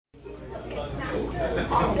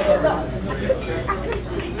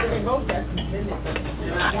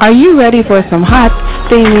Are you ready for some hot,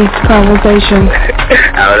 steamy conversation?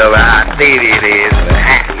 I don't know how steamy it is, but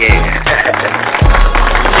hot, yeah.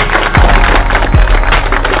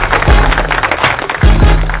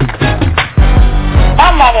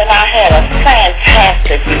 My mother and I had a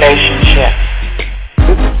fantastic relationship.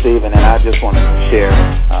 This is Steven, and I just want to share.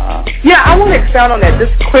 I want to expound on that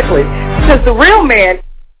just quickly, because the real man.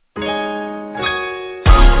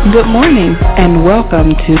 Good morning, and welcome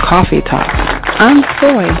to Coffee Talk. I'm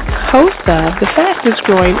Soy, host of the fastest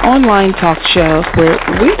growing online talk show where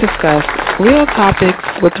we discuss real topics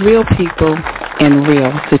with real people in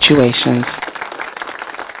real situations.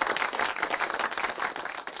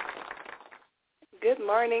 Good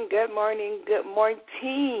morning, good morning, good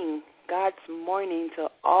morning. God's morning to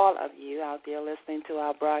all of you out there listening to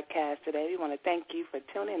our broadcast today. We want to thank you for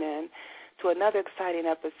tuning in to another exciting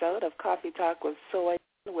episode of Coffee Talk with Soy,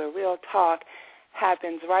 where real talk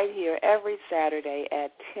happens right here every Saturday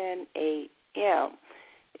at 10 a.m.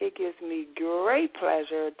 It gives me great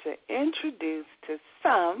pleasure to introduce to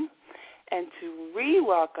some and to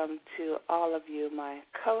re-welcome to all of you my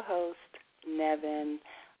co-host, Neven.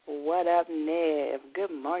 What up, Nev?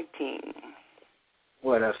 Good morning.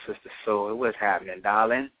 What up, Sister Soy? What's happening,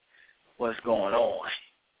 darling? What's going on?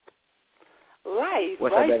 Life is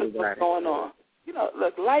what's going on. You know,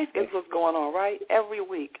 look, life is what's going on, right? Every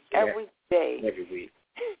week, every day. Every week.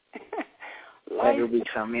 Every week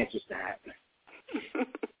something interesting happens.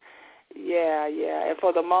 Yeah. And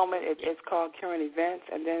for the moment, it's called current events,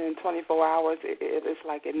 and then in 24 hours, it's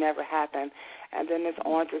like it never happened, and then it's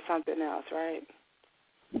on to something else, right?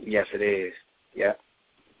 Yes, it is. Yep.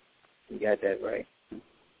 You got that right.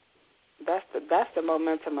 That's the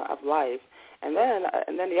momentum of life. And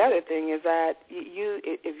then the other thing is that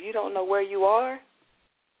if you don't know where you are,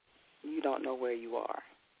 you don't know where you are.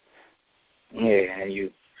 Yeah, and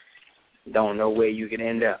you don't know where you can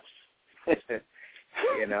end up.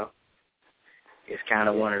 You know, it's kind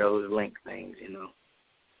of one of those link things, you know.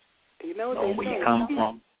 You know what know they where say? You come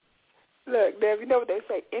from. Look, Deb, you know what they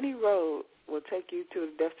say? Any road will take you to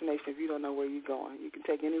the destination if you don't know where you're going. You can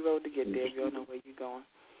take any road to get there if you don't know where you're going.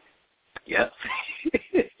 Yep.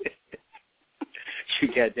 You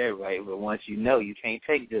got that right, but once you know, you can't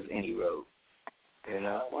take just any road. You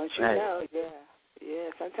know? Once you know, yeah.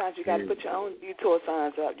 Sometimes you got to put your own detour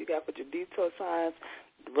signs up. You got to put your detour signs,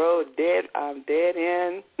 road dead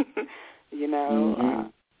end, you know.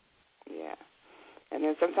 Yeah. And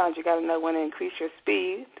then sometimes you got to know when to increase your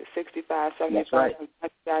speed to 65, 75. That's right. You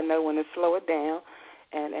got to know when to slow it down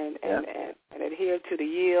and adhere to the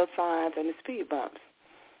yield signs and the speed bumps.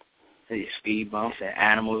 The speed bumps and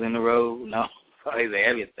animals in the road, no. Probably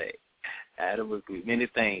everything. Animals do many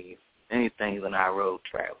things on our road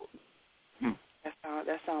travel.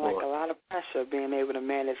 That sounds like a lot of pressure, being able to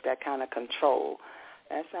manage that kind of control.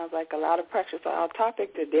 That sounds like a lot of pressure. So our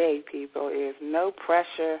topic today, people, is no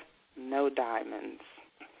pressure, no diamonds.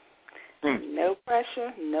 No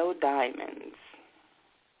pressure, no diamonds.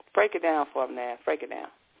 Break it down for them, Nat. Break it down.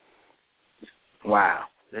 Wow.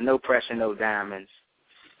 The no pressure, no diamonds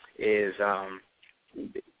is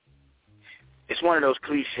it's one of those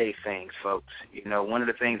cliche things, folks. You know, one of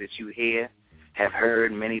the things that you have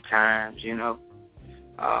heard many times, you know.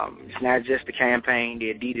 It's not just the campaign,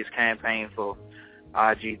 the Adidas campaign for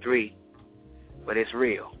RG3, but it's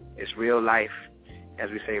real. It's real life, as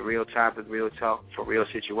we say, real topic, real talk for real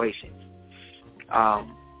situations.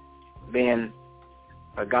 Being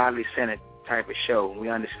a godly-centered type of show, we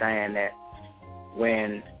understand that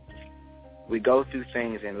when we go through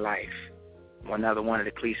things in life, one of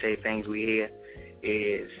the cliche things we hear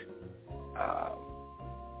is,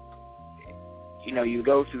 you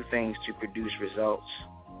go through things to produce results,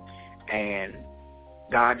 and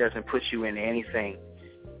God doesn't put you in anything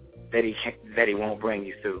that He won't bring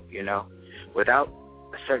you through. You know, without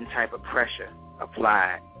a certain type of pressure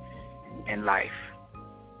applied in life,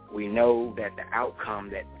 we know that the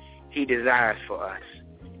outcome that He desires for us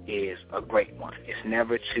is a great one. It's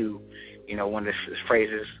never to, one of the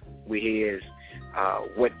phrases we hear is,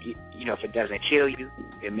 if it doesn't kill you,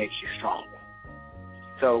 it makes you stronger.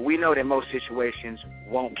 So we know that most situations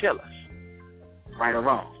won't kill us, right or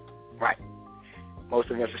wrong, right?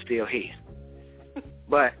 Most of us are still here.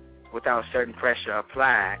 But without certain pressure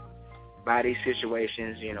applied by these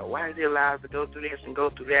situations, why is it allowed to go through this and go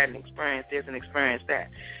through that and experience this and experience that?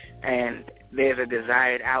 And there's a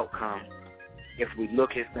desired outcome if we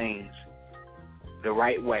look at things the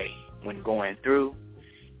right way when going through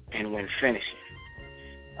and when finishing.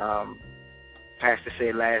 Pastor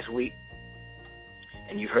said last week,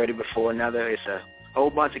 and you've heard it before, it's whole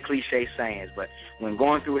bunch of cliche sayings, but when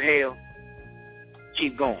going through hell,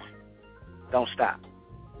 keep going. Don't stop.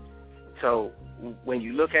 So when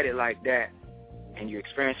you look at it like that and you're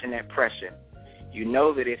experiencing that pressure, you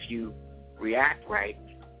know that if you react right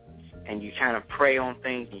and you kind of pray on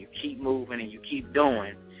things and you keep moving and you keep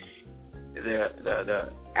doing, the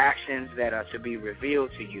actions that are to be revealed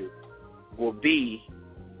to you will be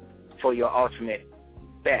for your ultimate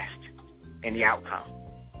best in the outcome,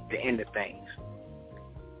 the end of things.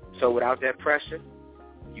 So without that pressure,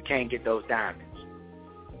 you can't get those diamonds.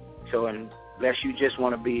 So unless you just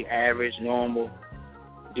want to be average, normal,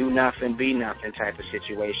 do nothing, be nothing type of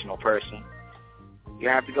situational person, you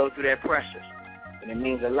have to go through that pressure. And it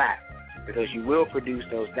means a lot because you will produce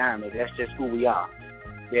those diamonds. That's just who we are.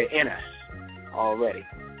 They're in us already.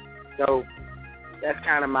 So that's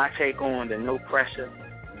kind of my take on the no pressure,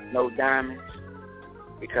 no diamonds,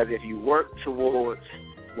 because if you work towards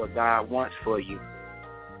what God wants for you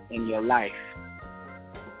in your life,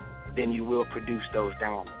 then you will produce those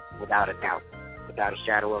diamonds without a doubt, without a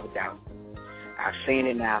shadow of a doubt. I've seen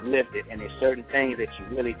it and I've lived it, and there's certain things that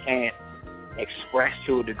you really can't express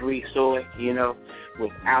to a degree, Soy,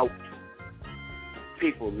 without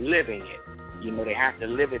people living it. They have to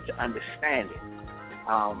live it to understand it.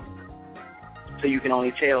 So you can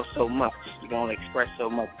only tell so much. You can only express so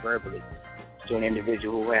much verbally to an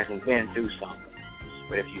individual who hasn't been through something.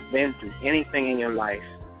 But if you've been through anything in your life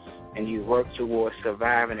and you work towards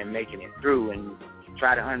surviving and making it through and you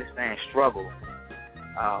try to understand struggle,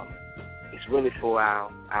 it's really for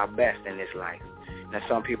our best in this life. Now,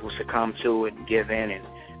 some people succumb to it, give in, and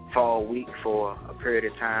fall weak for a period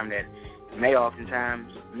of time that may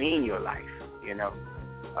oftentimes mean your life,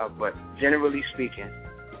 But generally speaking,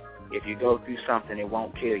 if you go through something, it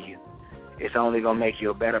won't kill you. It's only going to make you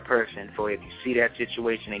a better person for if you see that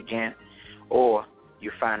situation again or you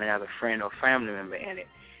find another friend or family member in it,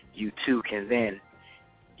 you too can then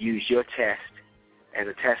use your test as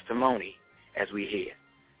a testimony as we hear.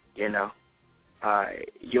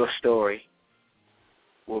 Your story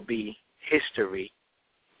will be history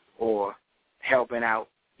or helping out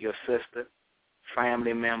your sister,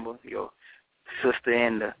 family member, your sister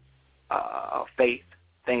in the faith,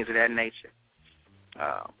 things of that nature,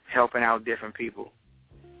 helping out different people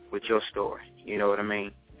with your story. You know what I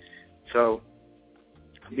mean? So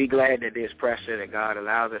be glad that there's pressure, that God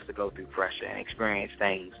allows us to go through pressure and experience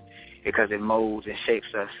things because it molds and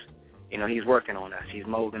shapes us. He's working on us. He's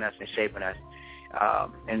molding us and shaping us.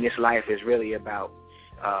 And this life is really about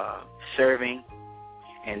serving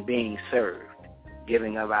and being served,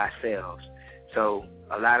 giving of ourselves. So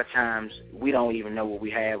a lot of times we don't even know what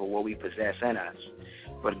we have or what we possess in us.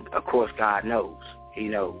 But, of course, God knows. He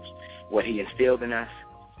knows what he instilled in us,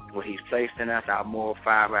 what he's placed in us, our moral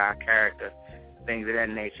fiber, our character, things of that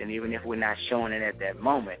nature. And even if we're not showing it at that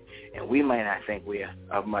moment, and we may not think we're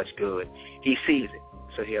of much good, he sees it.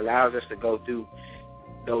 So he allows us to go through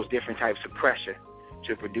those different types of pressure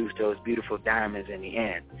to produce those beautiful diamonds in the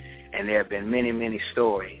end. And there have been many, many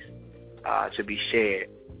stories to be shared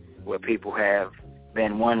where people have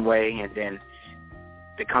been one way and then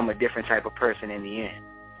become a different type of person in the end.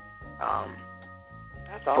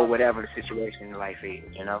 That's awesome. For whatever the situation in life is,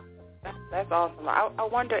 That's awesome. I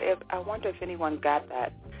wonder if anyone got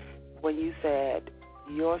that when you said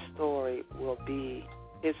your story will be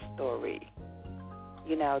his story.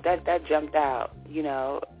 That jumped out.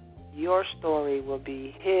 Your story will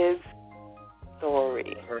be his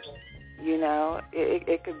story.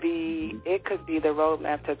 It could be the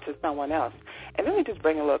roadmap to someone else. And let me just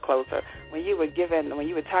bring it a little closer. When you were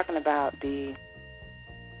talking about the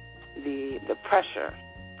pressure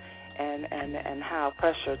and how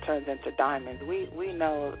pressure turns into diamonds, we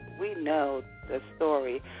know the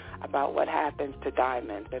story about what happens to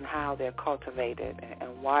diamonds and how they're cultivated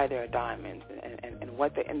and why they're diamonds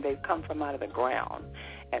and they come from out of the ground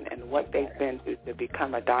and what they've been through to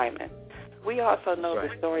become a diamond. We also know the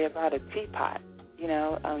story about a teapot.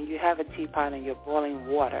 You have a teapot and you're boiling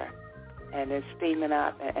water and it's steaming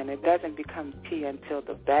up and it doesn't become tea until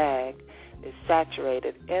the bag is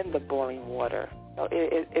saturated in the boiling water. So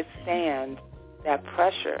it stands that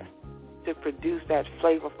pressure to produce that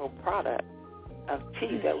flavorful product of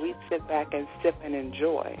tea that we sit back and sip and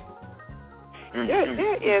enjoy.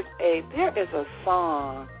 There is a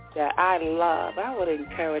song that I love. I would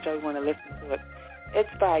encourage everyone to listen to it. It's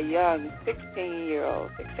by a young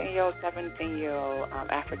 16-year-old, 17-year-old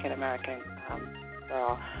African-American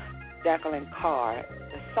girl, Jacqueline Carr.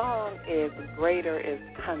 The song is Greater Is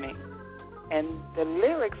Coming. And the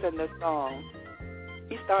lyrics in the song,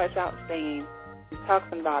 he starts out saying, he's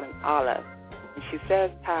talking about an olive, And she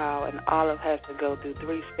says how an olive has to go through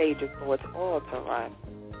 3 stages for its oil to run.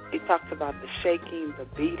 She talks about the shaking, the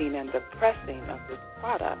beating, and the pressing of this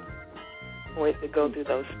product for it to go through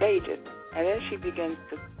those stages. And then she begins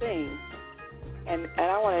to sing. And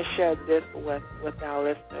I want to share this with our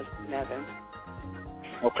listeners, Neven.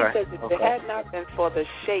 Okay. She says, if it had not been for the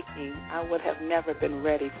shaking, I would have never been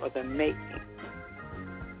ready for the making.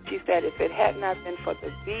 She said, if it had not been for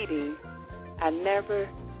the beating, I never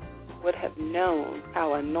would have known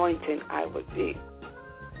how anointing I would be.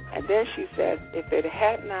 And then she says, if it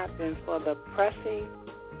had not been for the pressing,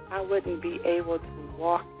 I wouldn't be able to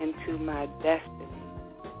walk into my destiny.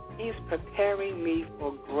 He's preparing me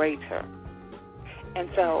for greater. And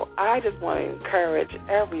so I just want to encourage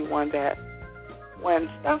everyone that when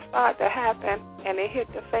stuff starts to happen and it hit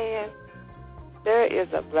the fan, there is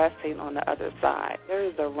a blessing on the other side. There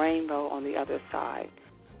is a rainbow on the other side.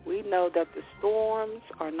 We know that the storms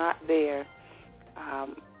are not there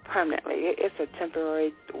permanently. It's a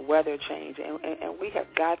temporary weather change, and we have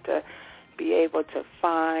got to be able to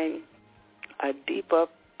find a deeper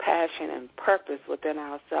passion and purpose within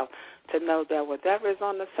ourselves to know that whatever is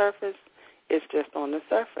on the surface is just on the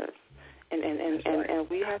surface. And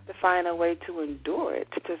we have to find a way to endure it,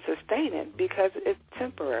 to sustain it, because it's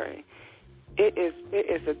temporary. It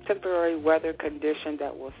is a temporary weather condition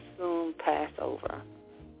that will soon pass over.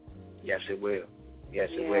 Yes, it will. Yes,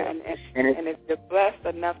 it will. And if you're blessed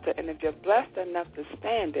enough to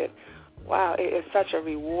stand it, wow, it is such a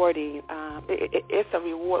rewarding. It's a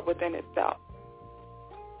reward within itself.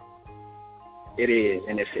 It is,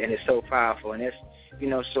 and it's so powerful, and it's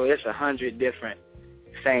so it's 100 different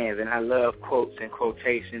sayings, and I love quotes and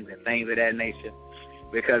quotations and things of that nature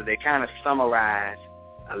because they kind of summarize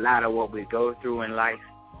a lot of what we go through in life,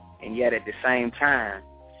 and yet at the same time,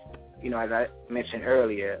 as I mentioned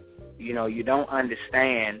earlier, you don't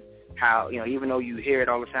understand how, even though you hear it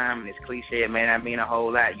all the time and it's cliche, it may not mean a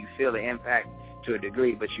whole lot. You feel the impact to a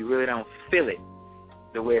degree, but you really don't feel it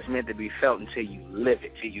the way it's meant to be felt until you live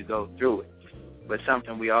it, till you go through it. But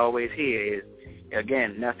something we always hear is,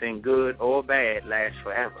 again, nothing good or bad lasts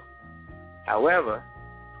forever. However,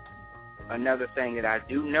 another thing that I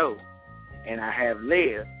do know and I have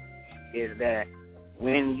lived is that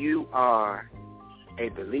when you are a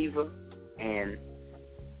believer in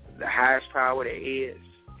the highest power there is,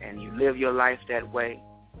 and you live your life that way,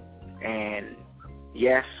 and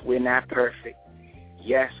yes, we're not perfect.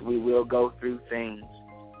 Yes, we will go through things.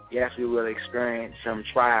 Yes, we will experience some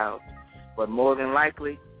trials, but more than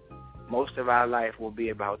likely, most of our life will be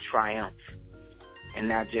about triumph and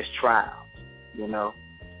not just trials. We're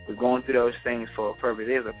going through those things for a purpose.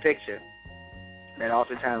 There's a picture that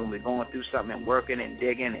oftentimes when we're going through something and working and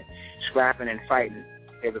digging and scrapping and fighting,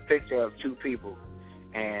 there's a picture of 2 people,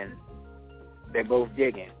 and they're both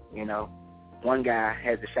digging, One guy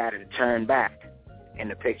has decided to turn back in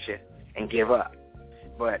the picture and give up.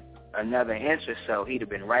 But another inch or so, he'd have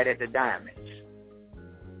been right at the diamonds.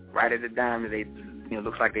 Right at the diamonds, they,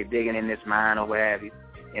 looks like they're digging in this mine or what have you.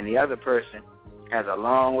 And the other person has a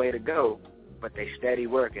long way to go, but they steady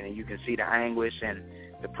working, and you can see the anguish and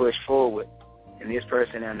the push forward. And this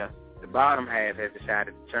person in the bottom half has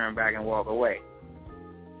decided to turn back and walk away.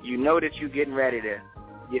 You know that you're getting ready to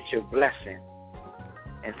get your blessing,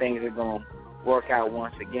 and things are going to work out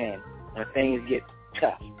once again when things get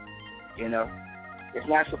tough. It's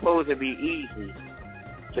not supposed to be easy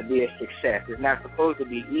to be a success. It's not supposed to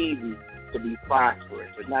be easy to be prosperous.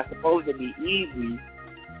 It's not supposed to be easy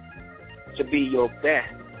to be your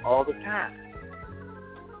best all the time.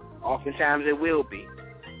 Oftentimes it will be.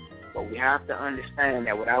 But we have to understand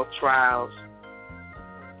that without trials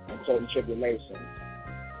and certain tribulations,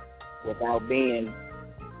 without being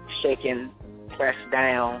shaken, pressed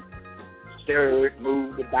down, stirred,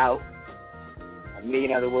 moved about, a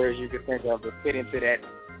million other words you could think of to fit into that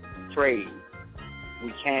trade,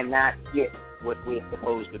 we cannot get what we're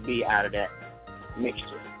supposed to be out of that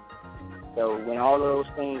mixture. So when all of those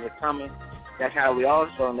things are coming, that's how we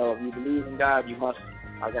also know if you believe in God, you must,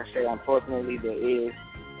 like I said, unfortunately there is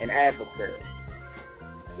an adversary.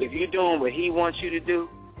 If you're doing what he wants you to do,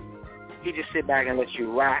 he just sit back and let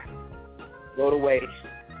you rock, go to waste,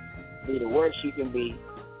 be the worst you can be,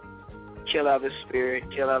 kill others' spirit,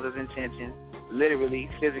 kill others' intentions, literally,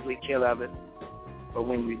 physically kill others. But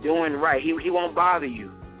when you're doing right, he won't bother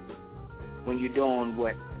you when you're doing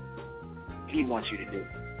what he wants you to do.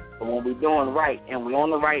 But when we're doing right and we're on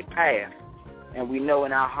the right path, and we know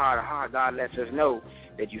in our heart of heart, God lets us know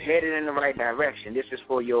that you're headed in the right direction. This is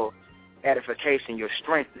for your edification, your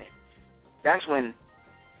strengthening. That's when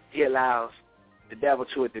he allows the devil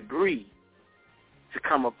to a degree to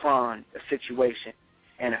come upon a situation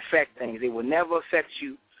and affect things. It will never affect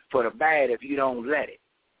you for the bad if you don't let it.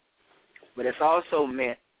 But it's also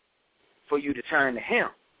meant for you to turn to him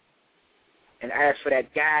and ask for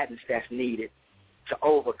that guidance that's needed to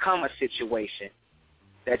overcome a situation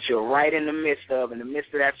that you're right in the midst of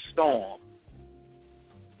that storm.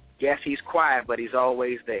 Yes, he's quiet, but he's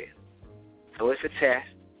always there. So it's a test,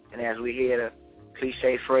 and as we hear the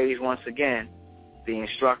cliche phrase once again, the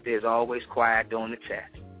instructor is always quiet during the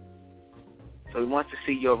test. So he wants to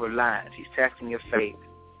see your reliance. He's testing your faith.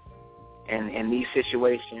 And in these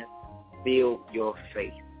situations, build your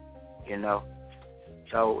faith, you know.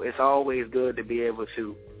 So it's always good to be able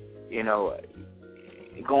to, you know,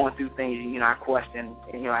 going through things, you know, I question,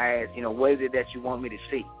 you know, I ask, you know, what is it that you want me to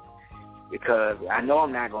see? Because I know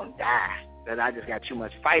I'm not going to die, because I just got too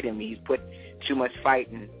much fight in me. He's put too much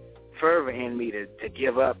fight and fervor in me to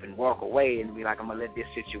give up and walk away and be like, I'm going to let this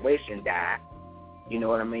situation die. You know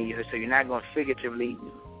what I mean? So you're not going to figuratively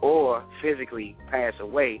or physically pass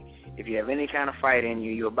away. If you have any kind of fight in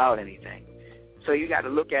you, you're about anything. So you got to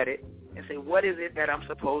look at it and say, what is it that I'm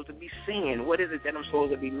supposed to be seeing? What is it that I'm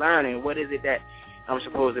supposed to be learning? What is it that I'm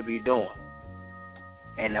supposed to be doing?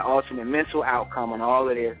 And the ultimate mental outcome on all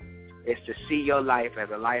of this is to see your life as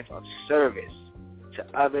a life of service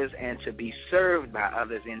to others and to be served by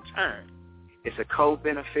others in turn. It's a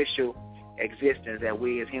co-beneficial existence that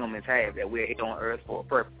we as humans have, that we're here on earth for a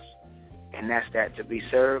purpose. And that's that, to be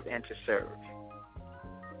served and to serve.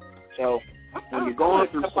 So when you're going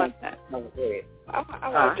through something, I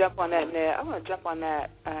want to jump on that, Ned. I want to jump on that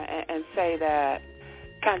and say that,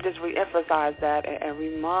 kind of just reemphasize that and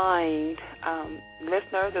remind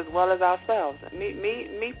listeners as well as ourselves, me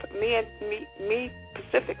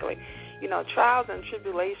specifically. You know, trials and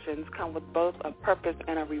tribulations come with both a purpose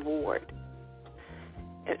and a reward.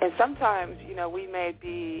 And sometimes, you know, we may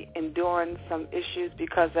be enduring some issues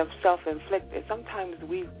because of self-inflicted. Sometimes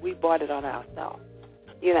we brought it on ourselves.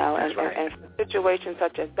 You know, and for situations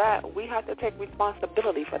such as that, we have to take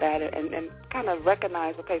responsibility for that and kind of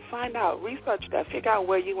recognize, okay, find out, research that, figure out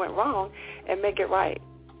where you went wrong and make it right.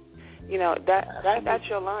 You know, that's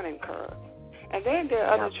your learning curve. And then there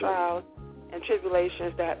are other trials and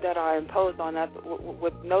tribulations that are imposed on us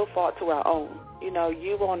with no fault to our own. You know,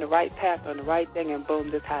 you were on the right path, on the right thing, and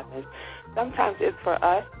boom, this happens. Sometimes it's for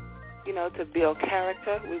us, you know, to build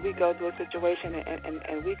character. We go through a situation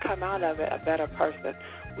and we come out of it a better person.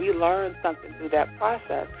 We learn something through that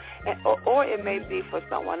process, or it may be for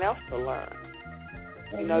someone else to learn.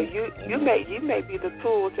 You know, you may be the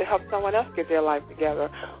tool to help someone else get their life together,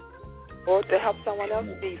 or to help someone else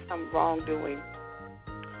see some wrongdoing,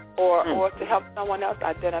 or to help someone else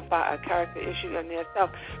identify a character issue in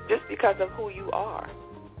themselves just because of who you are.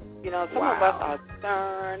 You know, some of us are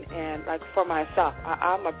stern, and like for myself,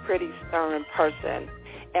 I'm a pretty stern person,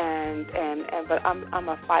 but I'm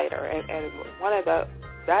a fighter, and one of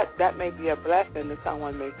that may be a blessing that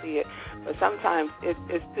someone may see it, but sometimes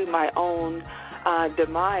it's to my own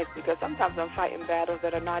demise, because sometimes I'm fighting battles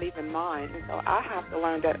that are not even mine, and so I have to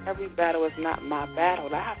learn that every battle is not my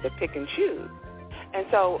battle. I have to pick and choose, and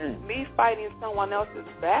so me fighting someone else's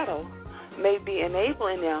battle may be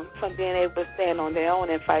enabling them from being able to stand on their own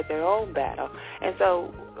and fight their own battle. And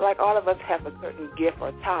so, like, all of us have a certain gift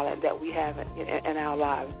or talent that we have in our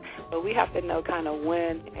lives, but we have to know kind of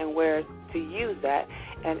when and where to use that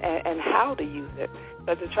and how to use it.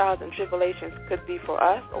 But the trials and tribulations could be for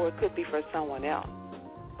us or it could be for someone else.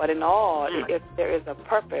 But in all, if there is a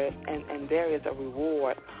purpose and there is a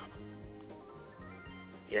reward.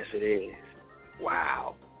 Yes, it is.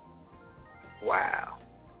 Wow.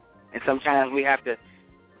 And sometimes we have to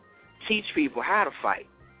teach people how to fight,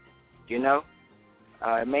 you know.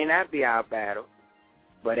 It may not be our battle,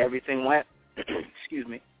 but everything once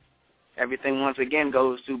again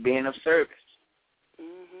goes through being of service.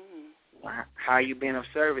 Mm-hmm. How are you being of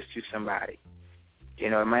service to somebody? You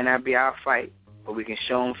know, it might not be our fight, but we can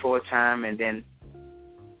show them for a time and then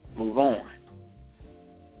move on.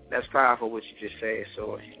 That's powerful what you just said,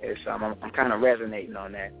 so it's, I'm kind of resonating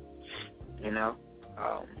on that, you know.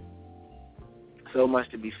 So much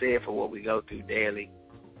to be said for what we go through daily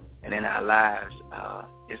and in our lives.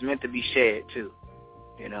 It's meant to be shared too,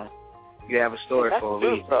 you know. You have a story for a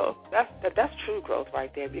reason. Growth. That's true growth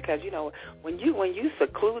right there, because you know when you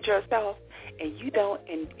seclude yourself and you don't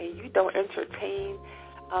entertain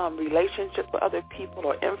relationships with other people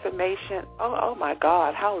or information. Oh my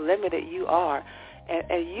God, how limited you are,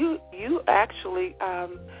 and you actually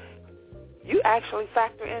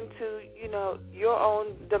factor into, you know, your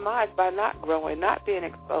own demise by not growing, not being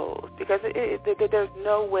exposed, because there's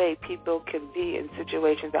no way people can be in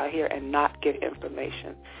situations out here and not get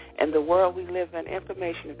information. In the world we live in,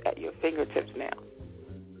 information is at your fingertips now.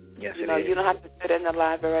 Yes, you know, you don't have to sit in the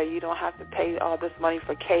library. You don't have to pay all this money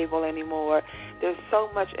for cable anymore. There's so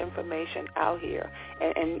much information out here.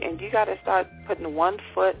 And you got to start putting one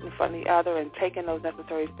foot in front of the other and taking those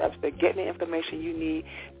necessary steps to getting the information you need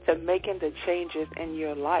to making the changes in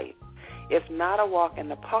your life. It's not a walk in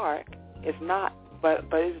the park. It's not, but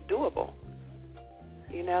it's doable.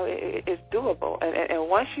 You know, it's doable. And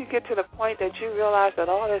once you get to the point that you realize that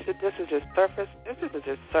all this is just surface, this is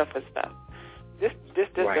just surface stuff. This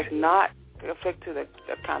does not affect to the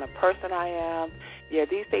kind of person I am. Yeah,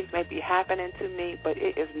 these things may be happening to me, but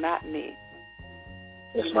it is not me.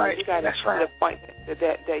 That's right. You got to get to the point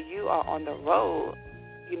that you are on the road,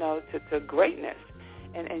 you know, to greatness.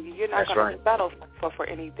 And you're not going to settle for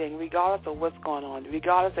anything, regardless of what's going on,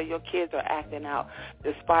 regardless of your kids are acting out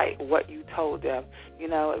despite what you told them, you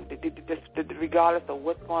know, regardless of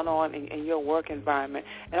what's going on in your work environment.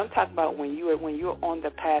 And I'm talking about when you're on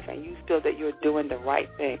the path and you feel that you're doing the right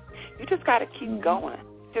thing. You just got to keep going.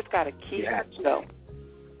 You just got to keep going.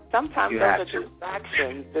 Sometimes those are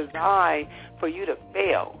distractions designed for you to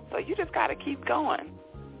fail. So you just got to keep going.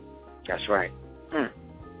 That's right.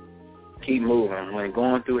 Keep moving. When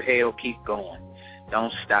going through hell, keep going.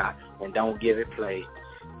 Don't stop and don't give it play.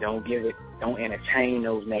 Don't entertain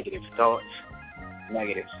those negative thoughts,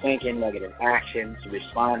 negative thinking, negative actions,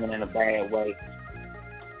 responding in a bad way.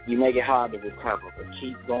 You make it hard to recover, but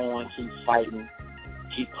keep going, keep fighting,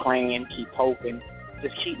 keep praying, keep hoping.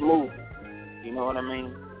 Just keep moving. You know what I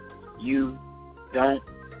mean? You don't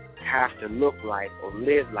have to look like or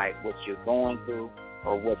live like what you're going through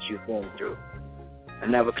or what you've been through.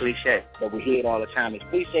 Another cliche, but we hear it all the time. It's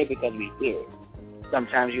cliche because we hear it.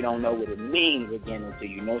 Sometimes you don't know what it means again until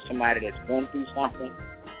you know somebody that's been through something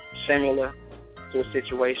similar to a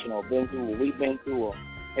situation or been through what we've been through or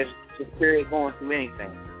has period going through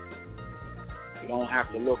anything. You don't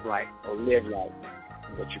have to look like or live like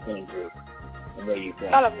what you've been through and where you've been.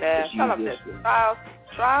 Tell them this.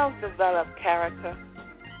 Trials develop character.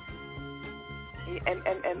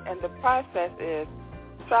 And the process is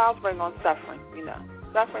trials bring on suffering, you know.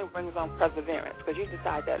 Suffering brings on perseverance because you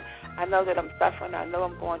decide that I know that I'm suffering, I know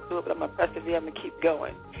I'm going through it, but I'm going to persevere, I'm going to keep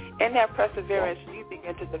going. In that perseverance, you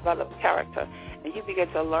begin to develop character and you begin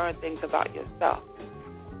to learn things about yourself.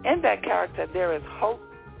 In that character, there is hope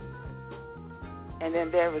and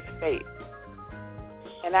then there is faith.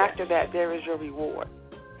 And after that, there is your reward.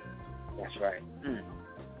 That's right.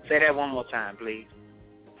 Say that one more time, please.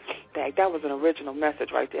 That was an original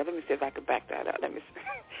message right there. Let me see if I can back that up. Let me see.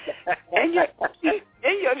 In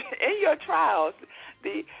your trials,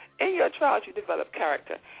 you develop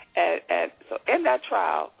character, and so in that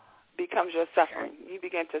trial becomes your suffering. You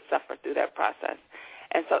begin to suffer through that process,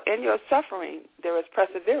 and so in your suffering there is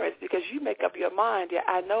perseverance because you make up your mind. Yeah,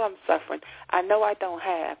 I know I'm suffering. I know I don't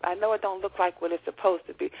have. I know it don't look like what it's supposed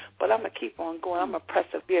to be, but I'm gonna keep on going. I'm gonna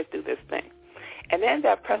persevere through this thing. And in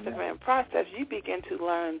that persevering process, you begin to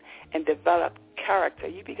learn and develop character.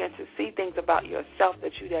 You begin to see things about yourself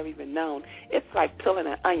that you'd never even known. It's like peeling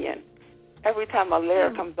an onion. Every time a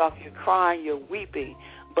layer comes off, you're crying, you're weeping,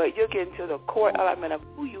 but you're getting to the core element of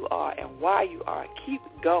who you are and why you are. Keep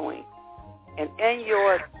going. And in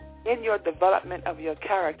your development of your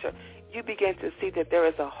character, you begin to see that there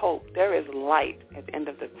is a hope. There is light at the end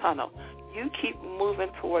of the tunnel. You keep moving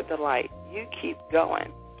toward the light. You keep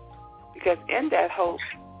going. Because in that hope,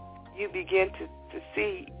 you begin to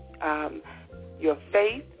see your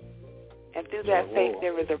faith, and through that faith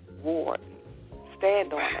there is a reward.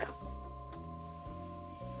 Stand on it.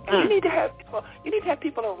 And you need to have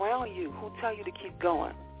people around you who tell you to keep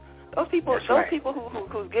going. Those people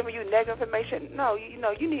who's giving you negative information, no,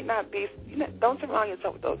 you need not be. Don't surround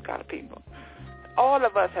yourself with those kind of people. All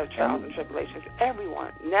of us have trials and tribulations.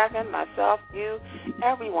 Everyone. Neven, myself, you,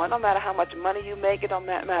 everyone. No matter how much money you make, it don't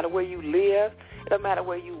matter where you live, it don't matter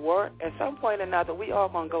where you work. At some point or another, we all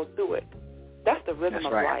going to go through it. That's the rhythm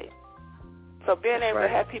of life. So being able to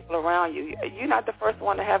have people around you, you're not the first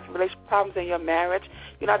one to have relationship problems in your marriage.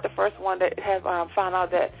 You're not the first one that have found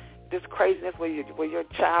out that this craziness where your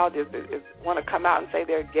child is want to come out and say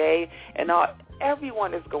they're gay and all.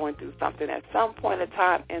 Everyone is going through something at some point in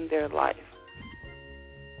time in their life.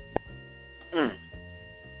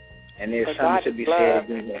 And there's something to be said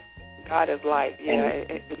again that God is life. Yeah,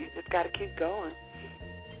 you just got to keep going.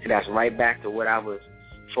 That's right back to what I was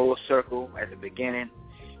full circle at the beginning.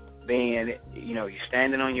 Being, you're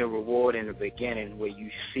standing on your reward in the beginning where you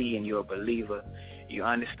see and you're a believer. You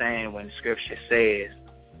understand when the scripture says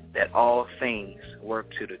that all things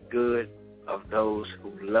work to the good of those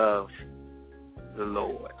who love the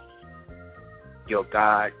Lord. Your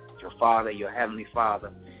God, your Father, your Heavenly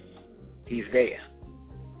Father, He's there.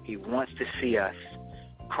 He wants to see us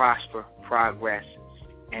prosper, progress,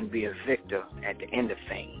 and be a victor at the end of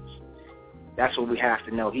things. That's what we have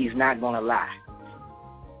to know. He's not going to lie.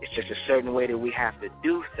 It's just a certain way that we have to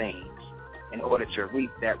do things in order to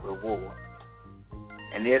reap that reward.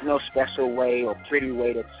 And there's no special way or pretty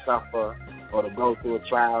way to suffer or to go through a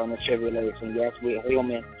trial and a tribulation. Yes, we're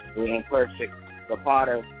human, we're imperfect, but part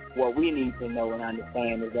of what we need to know and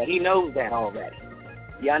understand is that he knows that already.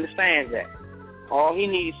 He understands that. All he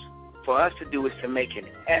needs for us to do is to make an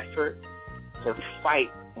effort to fight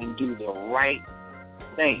and do the right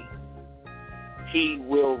thing. He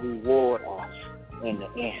will reward us in the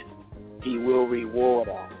end. He will reward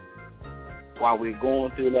us while we're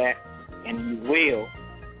going through that, and he will,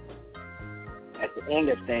 at the end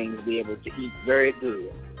of things, be able to eat very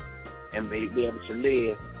good and be able to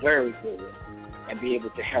live very good and be able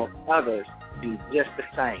to help others do just the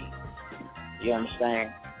same. You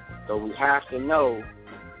understand? So we have to know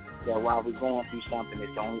that while we're going through something,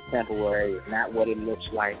 it's only temporary. It's not what it looks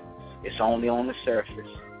like. It's only on the surface.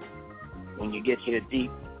 When you get to the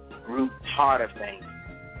deep root heart of things,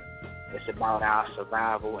 it's about our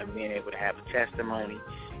survival and being able to have a testimony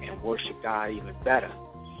and worship God even better,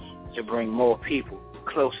 to bring more people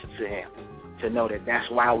closer to him, to know that that's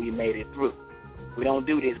why we made it through. We don't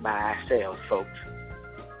do this by ourselves, folks.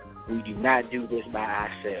 We do not do this by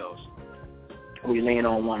ourselves. We lean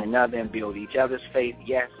on one another and build each other's faith,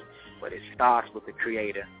 yes, but it starts with the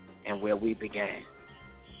Creator and where we began,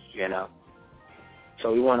 you know.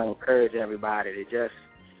 So we want to encourage everybody to just,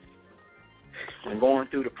 when going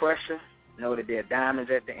through the pressure, know that there are diamonds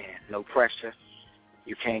at the end. No pressure.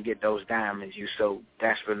 You can't get those diamonds you so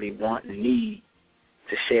desperately want and need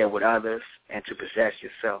to share with others and to possess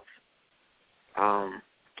yourself.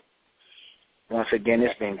 Once again,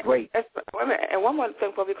 it's been great. And one more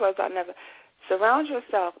thing, because I never surround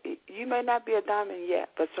yourself. You may not be a diamond yet,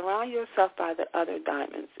 but surround yourself by the other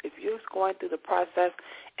diamonds. If you're going through the process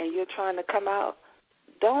and you're trying to come out,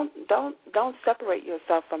 don't separate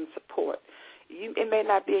yourself from support. It may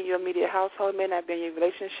not be in your immediate household. It may not be in your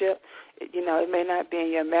relationship. It may not be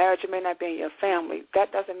in your marriage. It may not be in your family.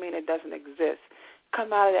 That doesn't mean it doesn't exist.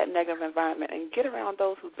 Come out of that negative environment and get around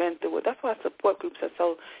those who've been through it. That's why support groups are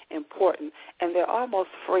so important, and they're almost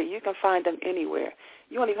free. You can find them anywhere.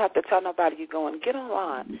 You don't even have to tell nobody you're going. Get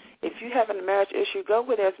online. If you're having a marriage issue, go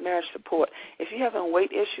where there's marriage support. If you're having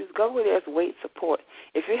weight issues, go where there's weight support.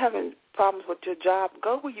 If you're having problems with your job,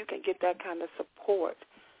 go where you can get that kind of support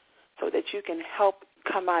so that you can help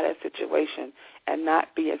come out of that situation and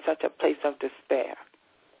not be in such a place of despair.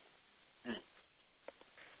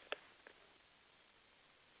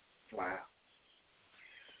 Wow.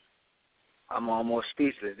 I'm almost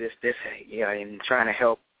speechless. In trying to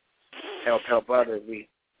help others, we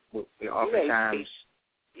oftentimes.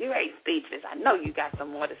 You ain't speechless. I know you got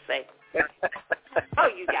some more to say. Oh,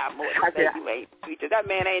 you got more to say. You ain't speechless. That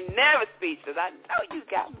man ain't never speechless. I know you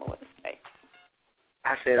got more to say.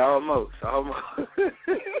 I said almost.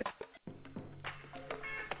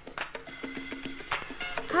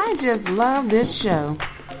 I just love this show.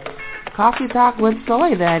 Coffee Talk with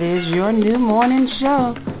Soy, that is your new morning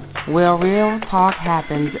show, where real talk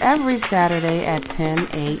happens every Saturday at 10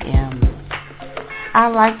 a.m. I'd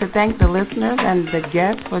like to thank the listeners and the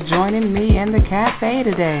guests for joining me in the cafe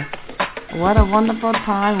today. What a wonderful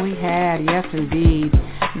time we had, yes indeed.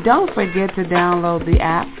 Don't forget to download the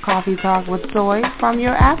app Coffee Talk with Soy from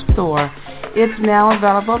your app store. It's now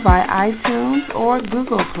available by iTunes or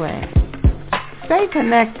Google Play. Stay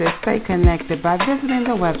connected by visiting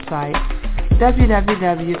the website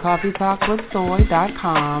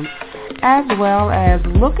www.coffeetalkwithsoy.com, as well as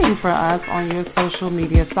looking for us on your social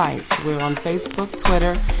media sites. We're on Facebook,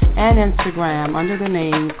 Twitter, and Instagram under the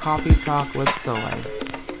name Coffee Talk with Soy.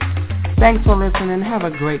 Thanks for listening. Have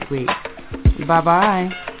a great week.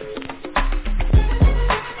 Bye-bye.